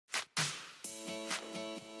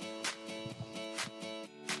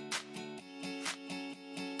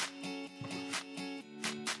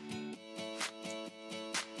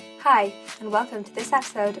Hi, and welcome to this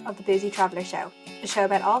episode of the Boozy Traveller Show, a show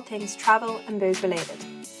about all things travel and booze related.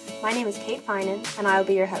 My name is Kate Finnan, and I'll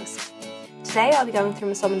be your host. Today I'll be going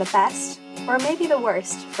through some of the best, or maybe the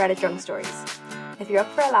worst, Reddit drunk stories. If you're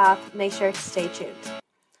up for a laugh, make sure to stay tuned.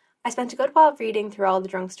 I spent a good while reading through all the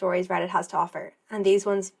drunk stories Reddit has to offer, and these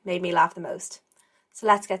ones made me laugh the most. So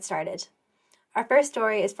let's get started. Our first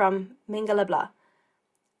story is from Mingalabla,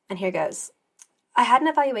 and here goes. I had an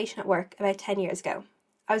evaluation at work about 10 years ago.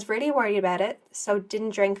 I was really worried about it, so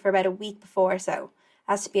didn't drink for about a week before or so,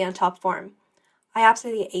 as to be on top form. I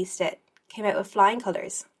absolutely aced it, came out with flying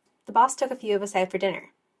colours. The boss took a few of us out for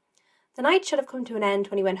dinner. The night should have come to an end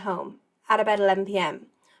when he went home, at about 11 p.m,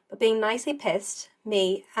 but being nicely pissed,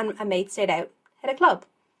 me and a mate stayed out, hit a club.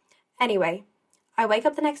 Anyway, I wake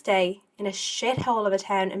up the next day in a shithole of a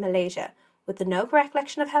town in Malaysia, with no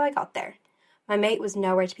recollection of how I got there. My mate was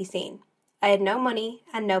nowhere to be seen. I had no money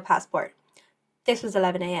and no passport. This was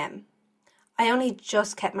 11 a.m. I only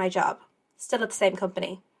just kept my job, still at the same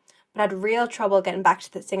company, but had real trouble getting back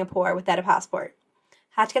to Singapore without a passport.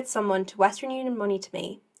 Had to get someone to Western Union money to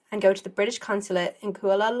me and go to the British consulate in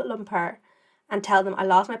Kuala Lumpur and tell them I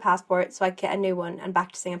lost my passport so I could get a new one and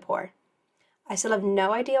back to Singapore. I still have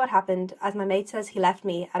no idea what happened, as my mate says he left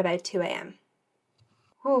me at about 2 a.m.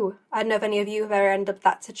 Whew, I don't know if any of you have ever ended up in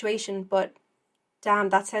that situation, but damn,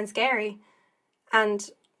 that sounds scary. And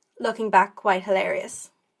looking back, quite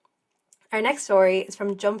hilarious. Our next story is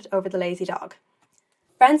from Jumped Over the Lazy Dog.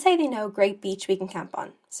 Friends say they know a great beach we can camp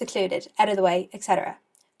on, secluded, out of the way, etc.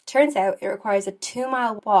 Turns out it requires a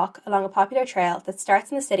 2-mile walk along a popular trail that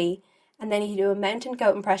starts in the city, and then you do a mountain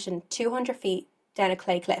goat impression 200 feet down a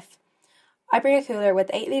clay cliff. I bring a cooler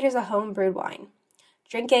with 8 litres of home brewed wine.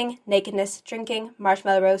 Drinking, nakedness, drinking,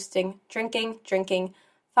 marshmallow roasting, drinking,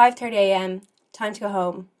 5:30 a.m, time to go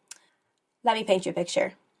home. Let me paint you a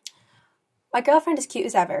picture. My girlfriend is cute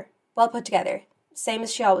as ever, well put together, same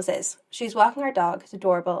as she always is. She's walking her dog, it's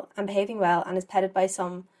adorable, and behaving well, and is petted by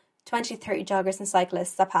some 20-30 joggers and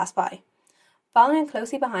cyclists that pass by. Following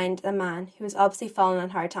closely behind a man who has obviously fallen on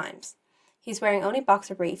hard times. He's wearing only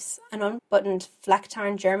boxer briefs, an unbuttoned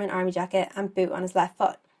fleck-torn German army jacket and boot on his left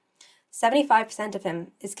foot. 75% of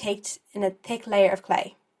him is caked in a thick layer of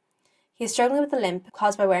clay. He is struggling with a limp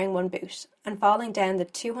caused by wearing one boot and falling down the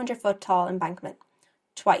 200-foot tall embankment.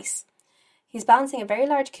 Twice. He's balancing a very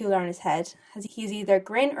large cooler on his head, as he's either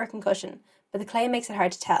grin or concussion, but the clay makes it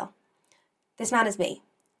hard to tell. This man is me.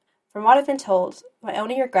 From what I've been told, my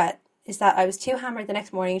only regret is that I was too hammered the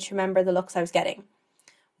next morning to remember the looks I was getting.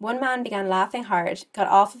 One man began laughing hard, got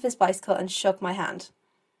off of his bicycle and shook my hand.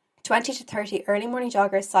 20 to 30 early morning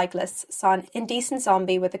joggers cyclists saw an indecent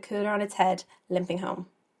zombie with a cooler on its head limping home.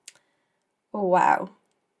 Oh, wow.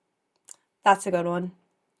 That's a good one.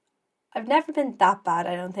 I've never been that bad,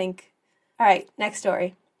 I don't think. Alright, next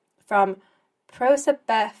story. From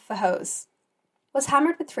Prosabefahos. Was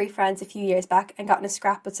hammered with 3 friends a few years back and got in a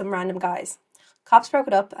scrap with some random guys. Cops broke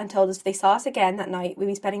it up and told us if they saw us again that night, we'd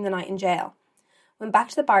be spending the night in jail. Went back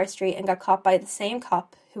to the bar street and got caught by the same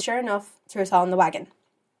cop who, sure enough, threw us all in the wagon.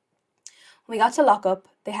 When we got to lock up,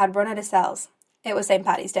 they had run out of cells. It was St.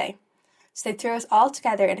 Paddy's Day. So they threw us all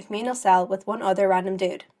together in a communal cell with one other random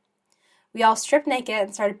dude. We all stripped naked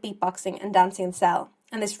and started beatboxing and dancing in the cell,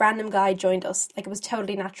 and this random guy joined us like it was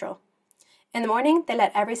totally natural. In the morning, they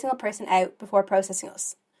let every single person out before processing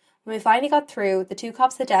us. When we finally got through, the 2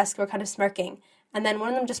 cops at the desk were kind of smirking, and then one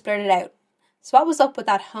of them just blurted out, "So what was up with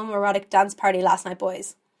that homoerotic dance party last night,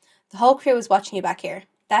 boys? The whole crew was watching you back here.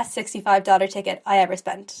 Best $65 ticket I ever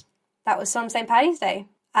spent." That was some St. Paddy's Day.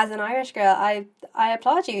 As an Irish girl, I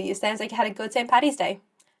applaud you. You sounds like you had a good St. Paddy's Day.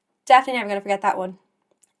 Definitely never going to forget that one.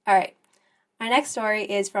 Alright, our next story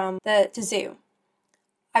is from the zoo.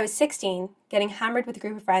 I was 16, getting hammered with a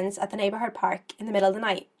group of friends at the neighbourhood park in the middle of the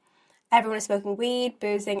night. Everyone is smoking weed,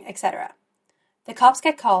 boozing, etc. The cops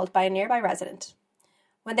get called by a nearby resident.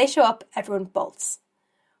 When they show up, everyone bolts.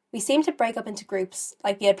 We seem to break up into groups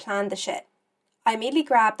like we had planned the shit. I immediately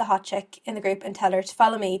grab the hot chick in the group and tell her to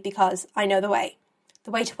follow me because I know the way.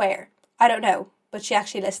 The way to where? I don't know, but she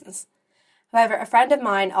actually listens. However, a friend of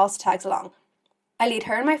mine also tags along. I lead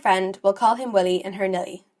her and my friend, we'll call him Willie and her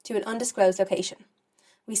Nilly, to an undisclosed location.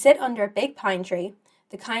 We sit under a big pine tree,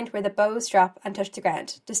 the kind where the boughs drop and touch the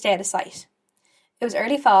ground, to stay out of sight. It was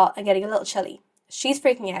early fall and getting a little chilly. She's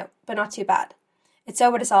freaking out, but not too bad. It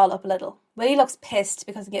sobered us all up a little. Willie looks pissed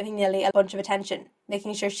because I'm giving Nilly a bunch of attention,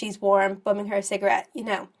 making sure she's warm, bumming her a cigarette, you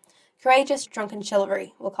know. Courageous, drunken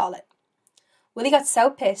chivalry, we'll call it. Willie got so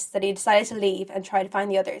pissed that he decided to leave and try to find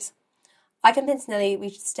the others. I convinced Nilly we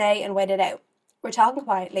should stay and wait it out. We're talking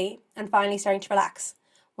quietly and finally starting to relax,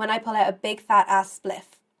 when I pull out a big fat ass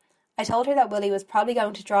spliff. I told her that Willie was probably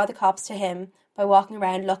going to draw the cops to him by walking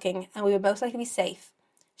around looking, and we would most likely be safe.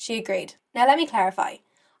 She agreed. Now let me clarify.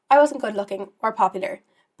 I wasn't good looking or popular,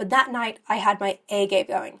 but that night I had my A game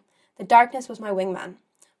going. The darkness was my wingman.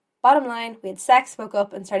 Bottom line, we had sex, woke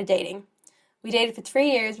up and started dating. We dated for 3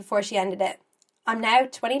 years before she ended it. I'm now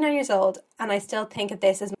 29 years old and I still think of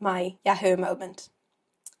this as my Yahoo moment.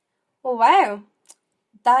 Well, wow.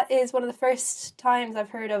 That is one of the first times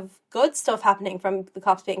I've heard of good stuff happening from the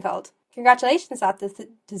cops being called. Congratulations at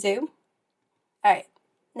the zoo. Alright,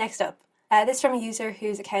 next up. This is from a user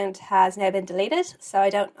whose account has now been deleted, so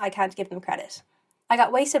I can't give them credit. I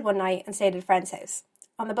got wasted one night and stayed at a friend's house.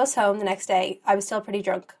 On the bus home the next day, I was still pretty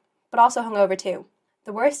drunk, but also hungover too.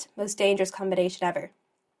 The worst, most dangerous combination ever.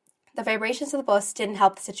 The vibrations of the bus didn't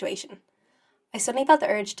help the situation. I suddenly felt the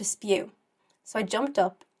urge to spew, so I jumped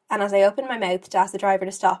up, and as I opened my mouth to ask the driver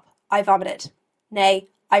to stop, I vomited. Nay,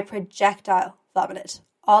 I projectile vomited,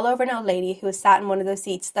 all over an old lady who was sat in one of those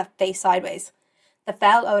seats that faced sideways. The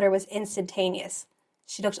foul odour was instantaneous.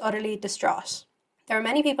 She looked utterly distraught. There were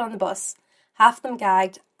many people on the bus, half of them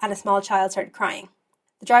gagged, and a small child started crying.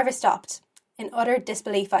 The driver stopped, in utter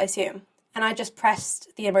disbelief I assume, and I just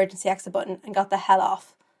pressed the emergency exit button and got the hell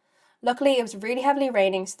off. Luckily it was really heavily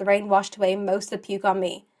raining, so the rain washed away most of the puke on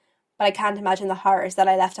me, but I can't imagine the horrors that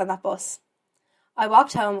I left on that bus. I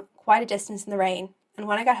walked home quite a distance in the rain, and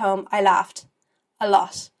when I got home I laughed. A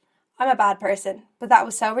lot. I'm a bad person, but that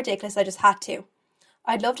was so ridiculous I just had to.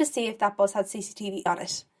 I'd love to see if that bus had CCTV on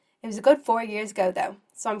it. It was a good 4 years ago though,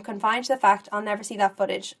 so I'm confined to the fact I'll never see that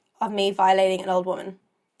footage of me violating an old woman.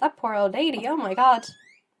 That poor old lady, oh my god.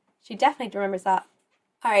 She definitely remembers that.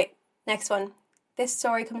 Alright, next one. This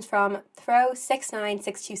story comes from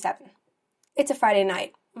Throw69627. It's a Friday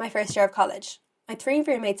night, my first year of college. My 3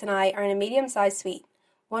 roommates and I are in a medium-sized suite,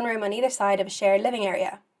 one room on either side of a shared living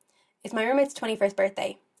area. It's my roommate's 21st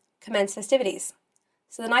birthday. Commence festivities.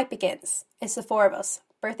 So the night begins. It's the 4 of us,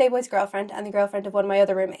 birthday boy's girlfriend and the girlfriend of one of my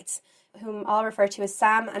other roommates, whom I'll refer to as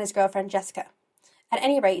Sam and his girlfriend Jessica. At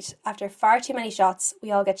any rate, after far too many shots,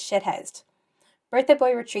 we all get shit-housed. Birthday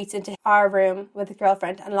boy retreats into our room with his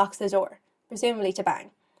girlfriend and locks the door, presumably to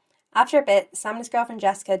bang. After a bit, Sam and his girlfriend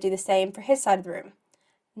Jessica do the same for his side of the room.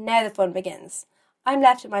 Now the fun begins. I'm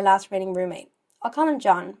left with my last remaining roommate. I'll call him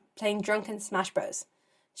John, playing drunken Smash Bros.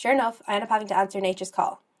 Sure enough, I end up having to answer nature's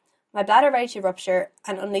call. My bladder ready to rupture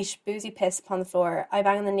and unleash boozy piss upon the floor, I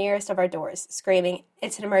bang on the nearest of our doors, screaming,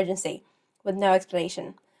 "It's an emergency," with no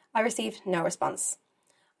explanation. I received no response.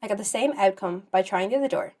 I got the same outcome by trying the other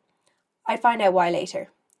door. I'd find out why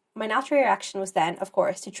later. My natural reaction was then, of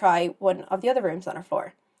course, to try one of the other rooms on our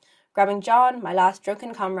floor. Grabbing John, my last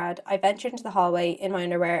drunken comrade, I ventured into the hallway in my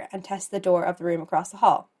underwear and tested the door of the room across the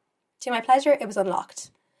hall. To my pleasure, it was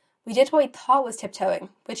unlocked. We did what we thought was tiptoeing,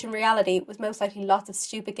 which in reality was most likely lots of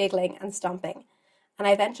stupid giggling and stomping, and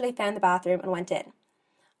I eventually found the bathroom and went in.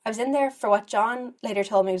 I was in there for what John later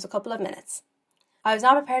told me was a couple of minutes. I was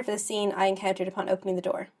not prepared for the scene I encountered upon opening the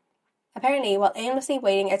door. Apparently, while aimlessly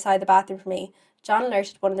waiting outside the bathroom for me, John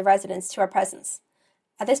alerted one of the residents to our presence.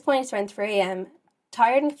 At this point, it's around 3 a.m.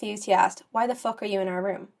 Tired and confused, he asked, "Why the fuck are you in our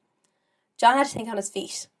room?" John had to think on his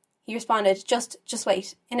feet. He responded, just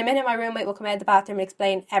wait. In a minute my roommate will come out of the bathroom and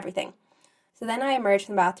explain everything. So then I emerged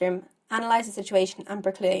from the bathroom, analysed the situation and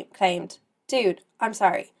proclaimed, "Dude, I'm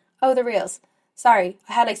sorry. Oh, the reals. Sorry,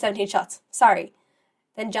 I had like 17 shots. Sorry."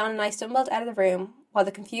 Then John and I stumbled out of the room while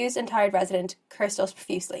the confused and tired resident cursed us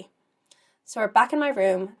profusely. So we're back in my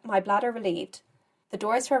room, my bladder relieved. The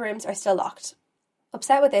doors to our rooms are still locked.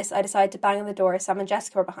 Upset with this, I decided to bang on the door Sam and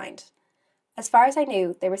Jessica were behind. As far as I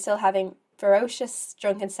knew, they were still having ferocious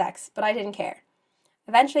drunken sex, but I didn't care.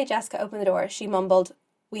 Eventually Jessica opened the door. She mumbled,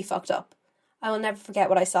 "We fucked up." I will never forget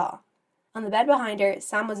what I saw. On the bed behind her,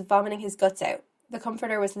 Sam was vomiting his guts out. The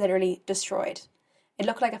comforter was literally destroyed. It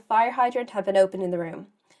looked like a fire hydrant had been opened in the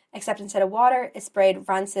room, except instead of water, it sprayed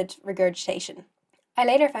rancid regurgitation. I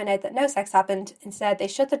later found out that no sex happened. Instead, they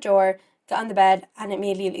shut the door, got on the bed, and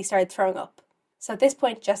immediately started throwing up. So at this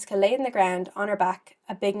point, Jessica laid on the ground on her back,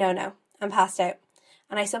 a big no-no, and passed out.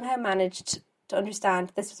 And I somehow managed to understand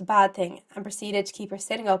this was a bad thing and proceeded to keep her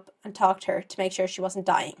sitting up and talk to her to make sure she wasn't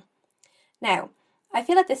dying. Now, I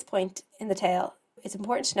feel at this point in the tale, it's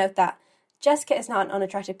important to note that Jessica is not an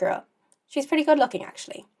unattractive girl. She's pretty good looking,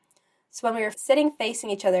 actually. So when we were sitting facing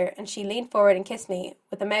each other and she leaned forward and kissed me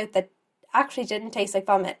with a mouth that actually didn't taste like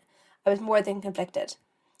vomit, I was more than conflicted.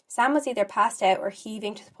 Sam was either passed out or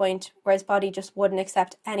heaving to the point where his body just wouldn't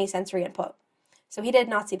accept any sensory input. So he did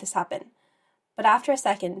not see this happen. But after a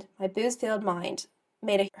second, my booze-filled mind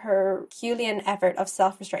made a Herculean effort of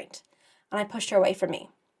self-restraint, and I pushed her away from me.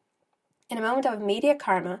 In a moment of immediate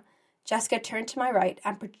karma, Jessica turned to my right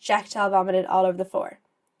and projectile vomited all over the floor.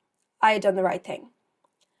 I had done the right thing.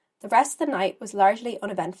 The rest of the night was largely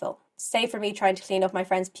uneventful, save for me trying to clean up my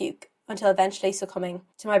friend's puke, until eventually succumbing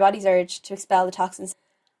to my body's urge to expel the toxins.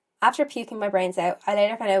 After puking my brains out, I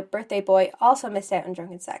later found out birthday boy also missed out on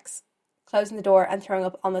drunken sex, closing the door and throwing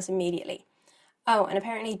up almost immediately. Oh, and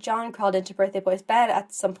apparently John crawled into birthday boy's bed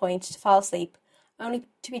at some point to fall asleep, only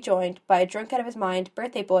to be joined by a drunk out of his mind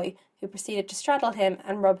birthday boy who proceeded to straddle him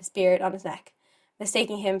and rub his beard on his neck,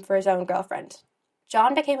 mistaking him for his own girlfriend.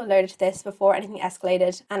 John became alerted to this before anything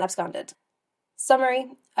escalated and absconded.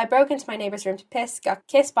 Summary: I broke into my neighbour's room to piss, got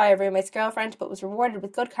kissed by a roommate's girlfriend, but was rewarded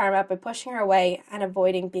with good karma by pushing her away and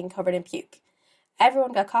avoiding being covered in puke.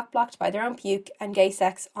 Everyone got cock-blocked by their own puke, and gay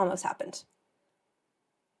sex almost happened.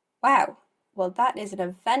 Wow, well that is an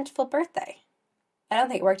eventful birthday. I don't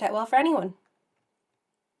think it worked out well for anyone.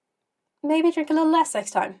 Maybe drink a little less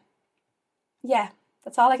next time. Yeah,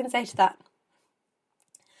 that's all I can say to that.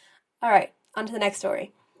 Alright, on to the next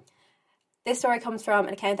story. This story comes from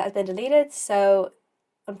an account that has been deleted, so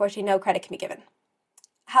unfortunately no credit can be given.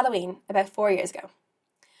 Halloween, about 4 years ago.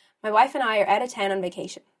 My wife and I are out of town on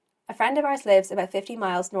vacation. A friend of ours lives about 50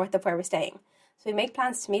 miles north of where we're staying, so we make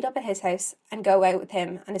plans to meet up at his house and go out with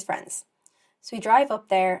him and his friends. So we drive up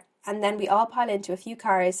there, and then we all pile into a few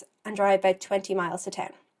cars and drive about 20 miles to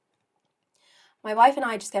town. My wife and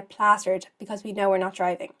I just get plastered because we know we're not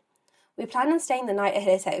driving. We planned on staying the night at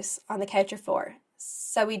his house on the couch or floor,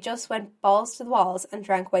 so we just went balls to the walls and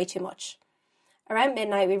drank way too much. Around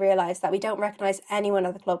midnight we realised that we don't recognise anyone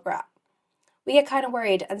at the club we're at. We get kind of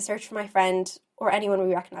worried and search for my friend or anyone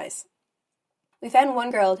we recognise. We found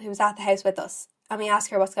one girl who was at the house with us, and we asked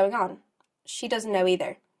her what's going on. She doesn't know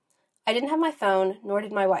either. I didn't have my phone, nor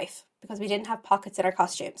did my wife, because we didn't have pockets in our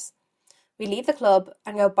costumes. We leave the club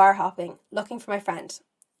and go bar hopping, looking for my friend.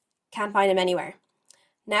 Can't find him anywhere.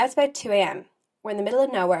 Now it's about 2 a.m. We're in the middle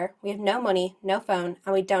of nowhere, we have no money, no phone,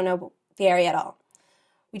 and we don't know the area at all.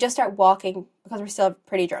 We just start walking because we're still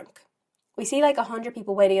pretty drunk. We see like 100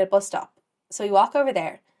 people waiting at a bus stop, so we walk over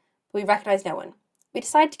there, but we recognise no one. We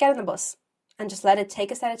decide to get on the bus and just let it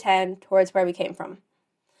take us out of town towards where we came from.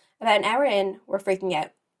 About an hour in, we're freaking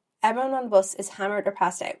out. Everyone on the bus is hammered or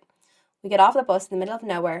passed out. We get off the bus in the middle of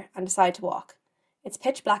nowhere and decide to walk. It's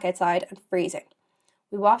pitch black outside and freezing.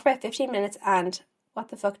 We walk for about 15 minutes and, what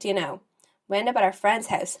the fuck do you know? We end up at our friend's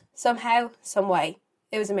house, somehow, some way.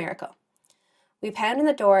 It was a miracle. We pound on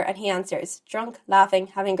the door and he answers, drunk, laughing,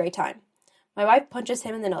 having a great time. My wife punches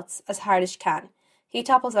him in the nuts as hard as she can. He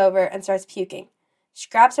topples over and starts puking. She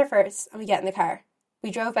grabs her first and we get in the car.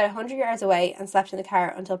 We drove about 100 yards away and slept in the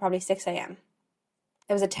car until probably 6 a.m.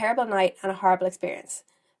 It was a terrible night and a horrible experience.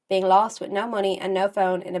 Being lost with no money and no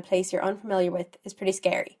phone in a place you're unfamiliar with is pretty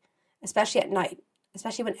scary, especially at night,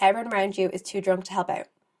 especially when everyone around you is too drunk to help out.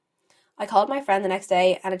 I called my friend the next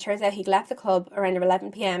day and it turns out he'd left the club around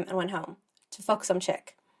 11 p.m. and went home to fuck some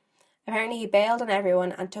chick. Apparently he bailed on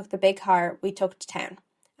everyone and took the big car we took to town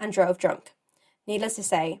and drove drunk. Needless to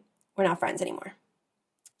say, we're not friends anymore.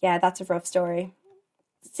 Yeah, that's a rough story.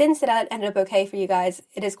 Since it ended up okay for you guys,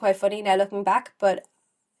 it is quite funny now looking back, but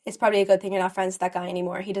it's probably a good thing you're not friends with that guy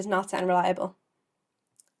anymore. He does not sound reliable.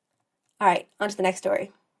 Alright, on to the next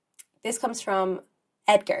story. This comes from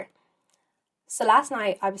Edgar. So last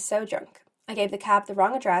night I was so drunk. I gave the cab the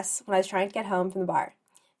wrong address when I was trying to get home from the bar.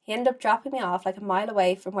 He ended up dropping me off like a mile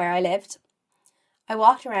away from where I lived. I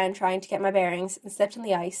walked around trying to get my bearings and slipped on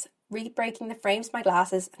the ice, re-breaking the frames of my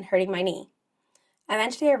glasses and hurting my knee.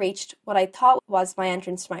 Eventually I reached what I thought was my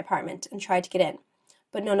entrance to my apartment and tried to get in,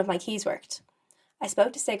 but none of my keys worked. I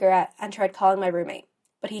smoked a cigarette and tried calling my roommate,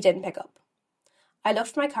 but he didn't pick up. I looked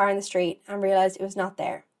for my car in the street and realised it was not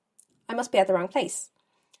there. I must be at the wrong place.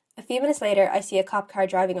 A few minutes later, I see a cop car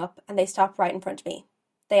driving up and they stop right in front of me.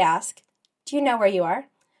 They ask, "Do you know where you are?"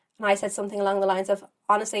 And I said something along the lines of,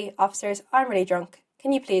 "Honestly, officers, I'm really drunk.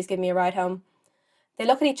 Can you please give me a ride home?" They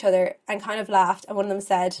look at each other and kind of laughed, and one of them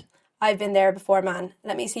said, "I've been there before, man.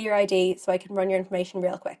 Let me see your ID so I can run your information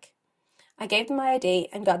real quick." I gave them my ID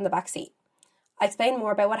and got in the back seat. I explained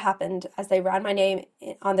more about what happened as they ran my name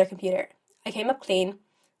on their computer. I came up clean,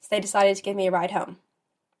 so they decided to give me a ride home.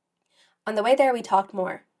 On the way there we talked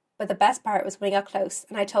more, but the best part was when we got close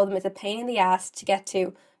and I told them it's a pain in the ass to get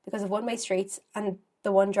to because of one-way streets, and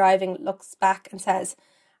the one driving looks back and says,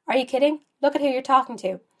 "Are you kidding? Look at who you're talking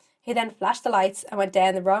to." He then flashed the lights and went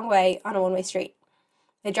down the wrong way on a one-way street.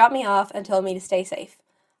 They dropped me off and told me to stay safe.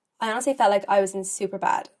 I honestly felt like I was in super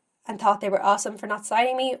bad and thought they were awesome for not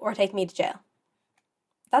citing me or taking me to jail.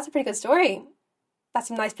 That's a pretty good story. That's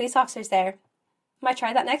some nice police officers there. Might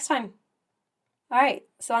try that next time. Alright,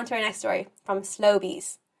 so on to our next story from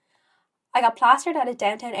Slowbees. I got plastered at a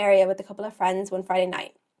downtown area with a couple of friends one Friday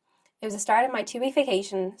night. It was the start of my 2-week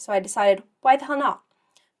vacation, so I decided, why the hell not?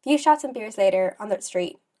 A few shots and beers later, on the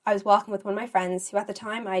street, I was walking with one of my friends who at the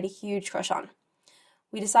time I had a huge crush on.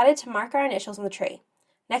 We decided to mark our initials on the tree.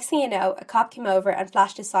 Next thing you know, a cop came over and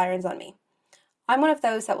flashed his sirens on me. I'm one of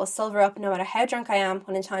those that will silver up no matter how drunk I am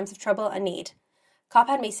when in times of trouble and need. Cop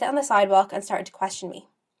had me sit on the sidewalk and started to question me.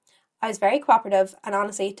 I was very cooperative and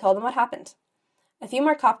honestly told them what happened. A few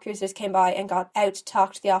more cop cruisers came by and got out to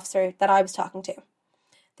talk to the officer that I was talking to.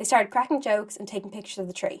 They started cracking jokes and taking pictures of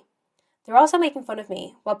the tree. They were also making fun of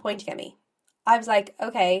me while pointing at me. I was like,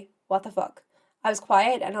 okay, what the fuck? I was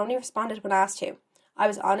quiet and only responded when asked to. I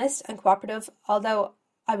was honest and cooperative, although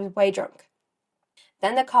I was way drunk.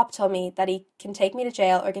 Then the cop told me that he can take me to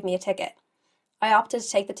jail or give me a ticket. I opted to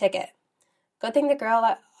take the ticket. Good thing the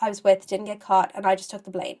girl I was with didn't get caught and I just took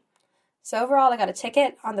the blame. So overall I got a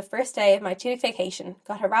ticket on the first day of my 2-week vacation,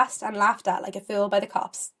 got harassed and laughed at like a fool by the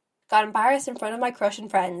cops, got embarrassed in front of my crush and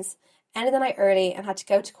friends, ended the night early and had to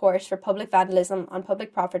go to court for public vandalism on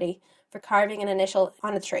public property for carving an initial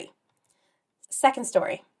on a tree. Second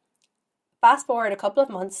story. Fast forward a couple of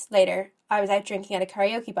months later, I was out drinking at a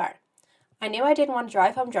karaoke bar. I knew I didn't want to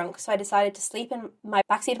drive home drunk, so I decided to sleep in my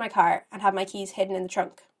backseat of my car and have my keys hidden in the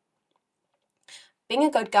trunk. Being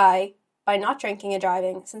a good guy, by not drinking and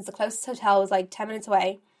driving, since the closest hotel was like 10 minutes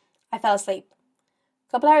away, I fell asleep.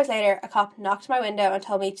 A couple hours later, a cop knocked on my window and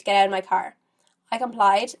told me to get out of my car. I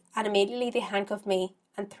complied, and immediately they handcuffed me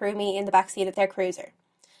and threw me in the backseat of their cruiser.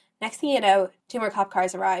 Next thing you know, 2 more cop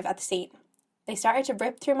cars arrive at the scene. They started to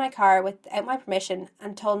rip through my car without my permission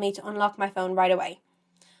and told me to unlock my phone right away.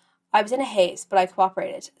 I was in a haze, but I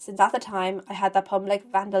cooperated, since at the time I had that public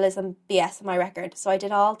vandalism BS on my record, so I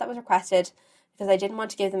did all that was requested because I didn't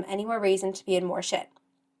want to give them any more reason to be in more shit.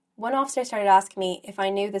 One officer started asking me if I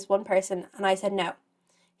knew this one person, and I said no.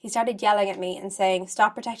 He started yelling at me and saying,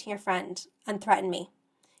 "Stop protecting your friend," and threatened me.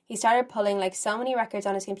 He started pulling like so many records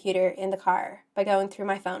on his computer in the car by going through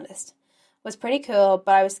my phone list. It was pretty cool,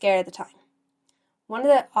 but I was scared at the time. One of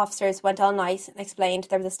the officers went all nice and explained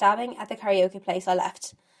there was a stabbing at the karaoke place I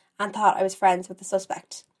left and thought I was friends with the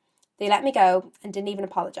suspect. They let me go and didn't even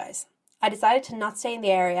apologise. I decided to not stay in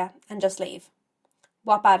the area and just leave.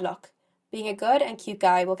 What bad luck. Being a good and cute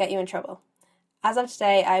guy will get you in trouble. As of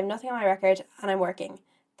today, I have nothing on my record and I'm working.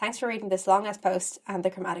 Thanks for reading this long-ass post and the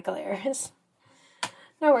grammatical errors.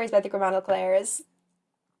 No worries about the grammatical errors.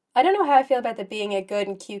 I don't know how I feel about the being a good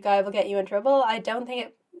and cute guy will get you in trouble. I don't think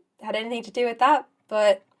it had anything to do with that,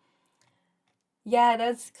 but yeah,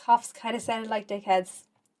 those cops kind of sounded like dickheads.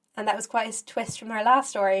 And that was quite a twist from our last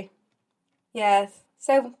story. Yeah,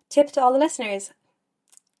 so tip to all the listeners.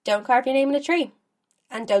 Don't carve your name in a tree.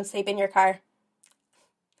 And don't sleep in your car.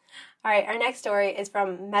 Alright, our next story is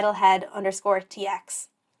from metalhead_TX.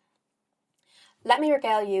 Let me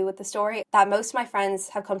regale you with the story that most of my friends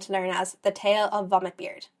have come to learn as the tale of Vomit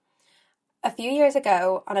Beard. A few years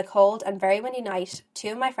ago, on a cold and very windy night,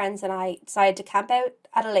 2 of my friends and I decided to camp out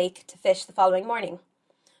at a lake to fish the following morning.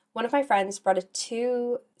 One of my friends brought a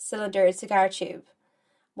 2-cylinder cigar tube.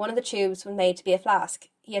 One of the tubes was made to be a flask.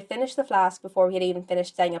 He had finished the flask before we had even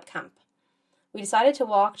finished setting up camp. We decided to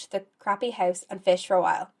walk to the crappy house and fish for a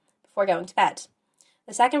while, before going to bed.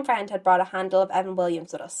 The second friend had brought a handle of Evan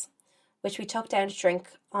Williams with us, which we took down to drink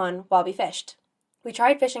on while we fished. We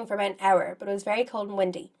tried fishing for about an hour, but it was very cold and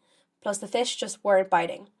windy, plus the fish just weren't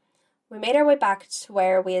biting. We made our way back to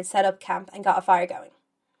where we had set up camp and got a fire going.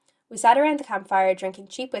 We sat around the campfire drinking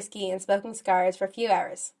cheap whiskey and smoking cigars for a few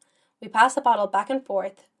hours. We passed the bottle back and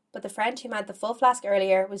forth, but the friend who had the full flask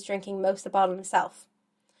earlier was drinking most of the bottle himself.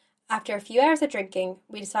 After a few hours of drinking,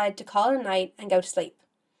 we decided to call it a night and go to sleep.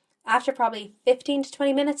 After probably 15 to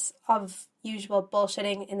 20 minutes of usual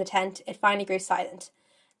bullshitting in the tent, it finally grew silent.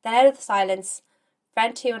 Then out of the silence,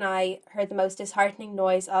 friend 2 and I heard the most disheartening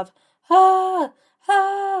noise of, "Ah!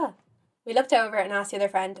 Ah!" We looked over and asked the other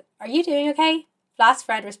friend, "Are you doing okay?" Last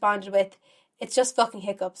friend responded with, "It's just fucking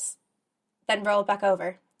hiccups," then rolled back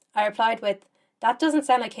over. I replied with, "That doesn't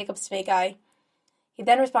sound like hiccups to me, guy." He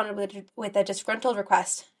then responded with a disgruntled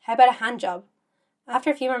request, "How about a hand job?"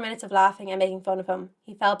 After a few more minutes of laughing and making fun of him,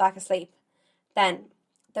 he fell back asleep. Then,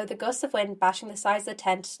 though the gusts of wind bashing the sides of the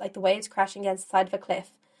tent like the waves crashing against the side of a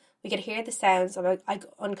cliff, we could hear the sounds of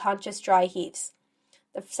unconscious dry heaves.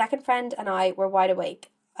 The second friend and I were wide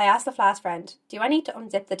awake. I asked the last friend, "Do I need to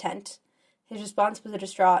unzip the tent?" His response was a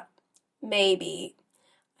distraught, "Maybe."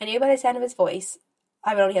 I knew by the sound of his voice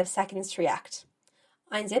I would only have seconds to react.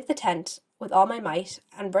 I unzipped the tent with all my might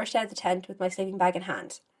and rushed out of the tent with my sleeping bag in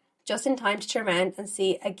hand, just in time to turn around and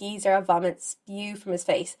see a geyser of vomit spew from his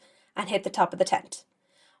face and hit the top of the tent.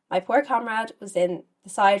 My poor comrade was in the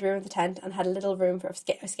side room of the tent and had a little room for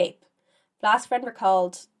escape. Flask friend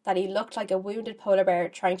recalled that he looked like a wounded polar bear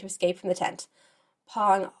trying to escape from the tent,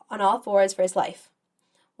 pawing on all fours for his life.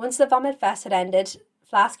 Once the vomit fest had ended,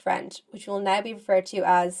 Flask friend, which will now be referred to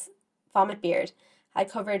as Vomit Beard, had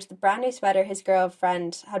covered the brand new sweater his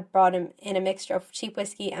girlfriend had brought him in a mixture of cheap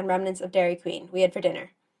whiskey and remnants of Dairy Queen we had for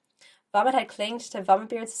dinner. Vomit had clinged to Vomit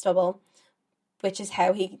Beard's stubble, which is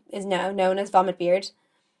how he is now known as Vomit Beard.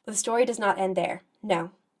 But the story does not end there.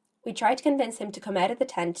 No. We tried to convince him to come out of the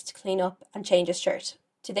tent to clean up and change his shirt.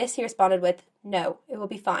 To this he responded with, "No, it will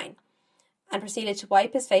be fine," and proceeded to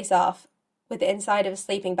wipe his face off with the inside of a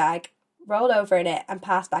sleeping bag, roll over in it, and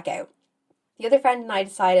pass back out. The other friend and I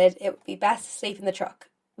decided it would be best to sleep in the truck.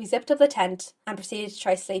 We zipped up the tent and proceeded to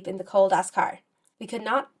try sleep in the cold-ass car. We could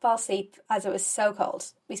not fall asleep as it was so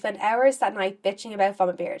cold. We spent hours that night bitching about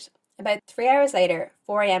Vomit Beard. About 3 hours later,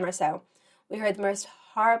 4 a.m. or so, we heard the most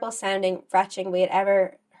horrible sounding retching we had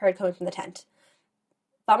ever heard coming from the tent.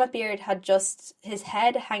 Vomit Beard had just his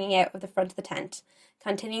head hanging out of the front of the tent,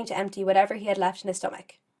 continuing to empty whatever he had left in his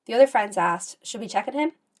stomach. The other friends asked, "Should we check on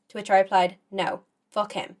him?" To which I replied, "No,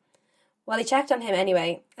 fuck him." Well, he checked on him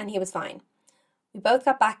anyway, and he was fine. We both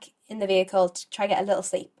got back in the vehicle to try get a little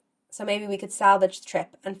sleep, so maybe we could salvage the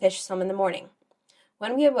trip and fish some in the morning.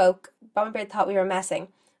 When we awoke, Vomit Beard thought we were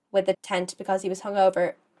messing with the tent because he was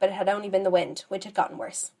hungover, but it had only been the wind, which had gotten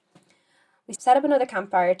worse. We set up another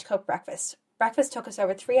campfire to cook breakfast. Breakfast took us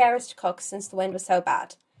over 3 hours to cook since the wind was so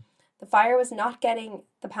bad. The fire was not getting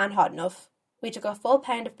the pan hot enough. We took a full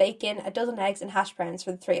pound of bacon, a dozen eggs and hash browns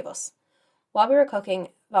for the 3 of us. While we were cooking,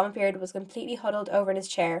 Vomit Beard was completely huddled over in his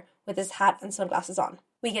chair with his hat and sunglasses on,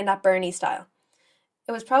 Weekend at Bernie style.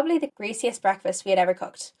 It was probably the greasiest breakfast we had ever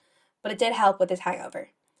cooked, but it did help with his hangover.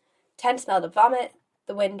 Tent smelled of vomit.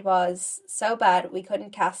 The wind was so bad we couldn't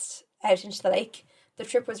cast out into the lake. The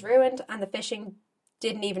trip was ruined and the fishing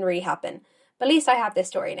didn't even really happen. But at least I have this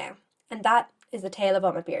story now. And that is the tale of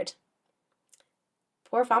Vomit Beard.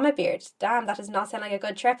 Poor Vomit Beard. Damn, that does not sound like a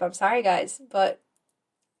good trip. I'm sorry, guys, but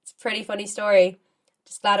it's a pretty funny story.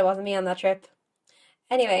 Just glad it wasn't me on that trip.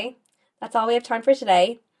 Anyway, that's all we have time for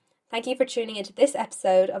today. Thank you for tuning into this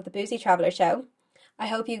episode of the Boozy Traveller Show. I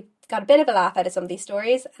hope you got a bit of a laugh out of some of these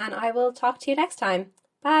stories, and I will talk to you next time.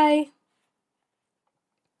 Bye!